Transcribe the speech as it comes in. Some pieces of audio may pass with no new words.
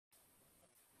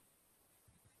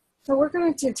So we're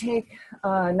going to take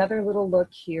another little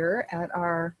look here at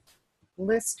our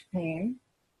list pane,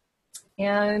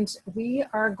 and we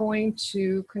are going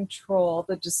to control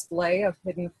the display of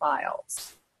hidden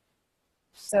files.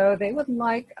 So they would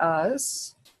like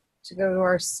us to go to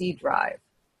our C drive.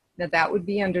 Now that would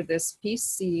be under this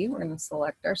PC. We're going to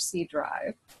select our C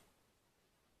drive.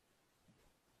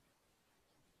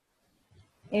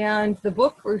 And the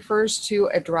book refers to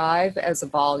a drive as a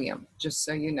volume, just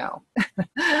so you know.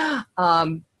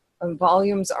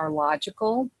 Volumes are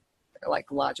logical, they're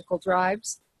like logical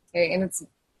drives, okay? And it's,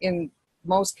 in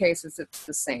most cases, it's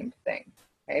the same thing,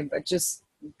 okay? But just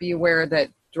be aware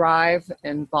that drive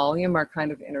and volume are kind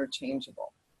of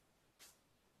interchangeable.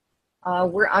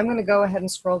 I'm going to go ahead and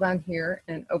scroll down here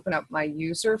and open up my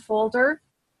user folder.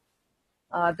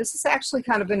 This is actually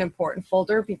kind of an important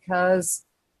folder because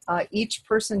each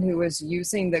person who is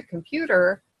using the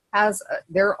computer has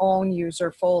their own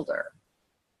user folder.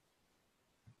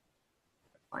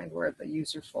 Find where the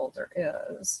user folder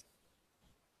is.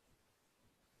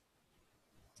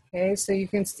 Okay, so you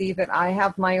can see that I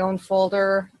have my own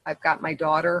folder. I've got my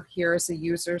daughter here as a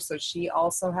user, so she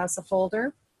also has a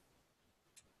folder.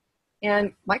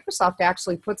 And Microsoft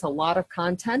actually puts a lot of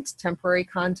content, temporary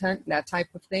content, that type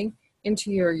of thing,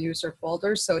 into your user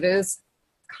folder, so it is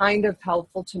kind of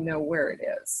helpful to know where it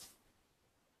is.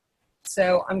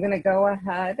 So I'm going to go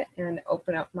ahead and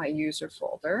open up my user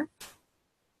folder.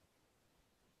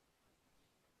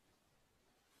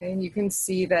 And you can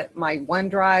see that my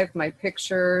OneDrive, my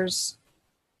pictures,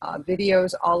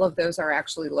 videos, all of those are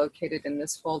actually located in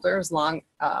this folder,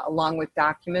 along with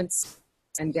documents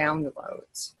and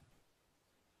downloads.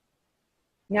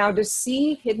 Now to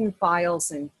see hidden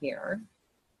files in here,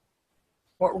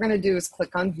 what we're going to do is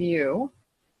click on View.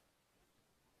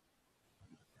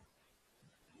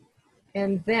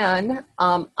 And then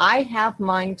I have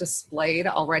mine displayed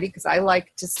already because I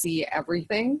like to see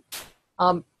everything.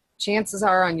 Chances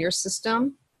are on your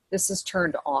system, this is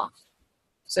turned off.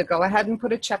 So go ahead and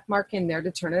put a check mark in there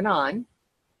to turn it on.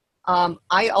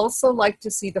 I also like to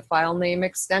see the file name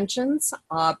extensions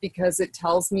because it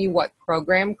tells me what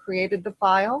program created the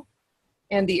file.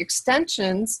 And the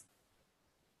extensions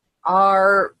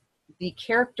are the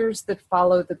characters that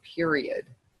follow the period.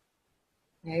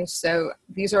 Okay, so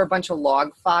these are a bunch of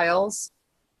log files.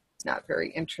 Not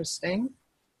very interesting.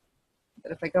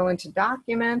 But if I go into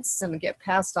documents and get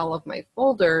past all of my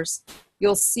folders,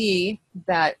 you'll see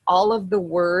that all of the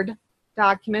Word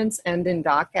documents end in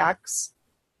docx.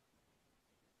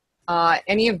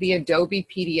 Any of the Adobe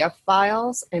PDF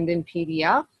files end in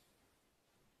PDF.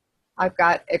 I've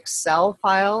got Excel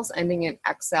files ending in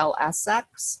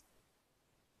XLSX.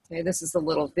 Okay, this is a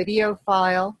little video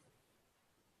file.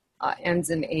 Ends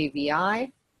in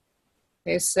AVI.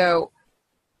 Okay, so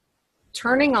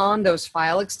turning on those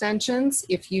file extensions,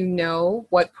 if you know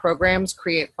what programs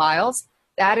create files,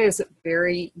 that is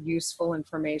very useful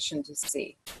information to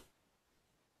see.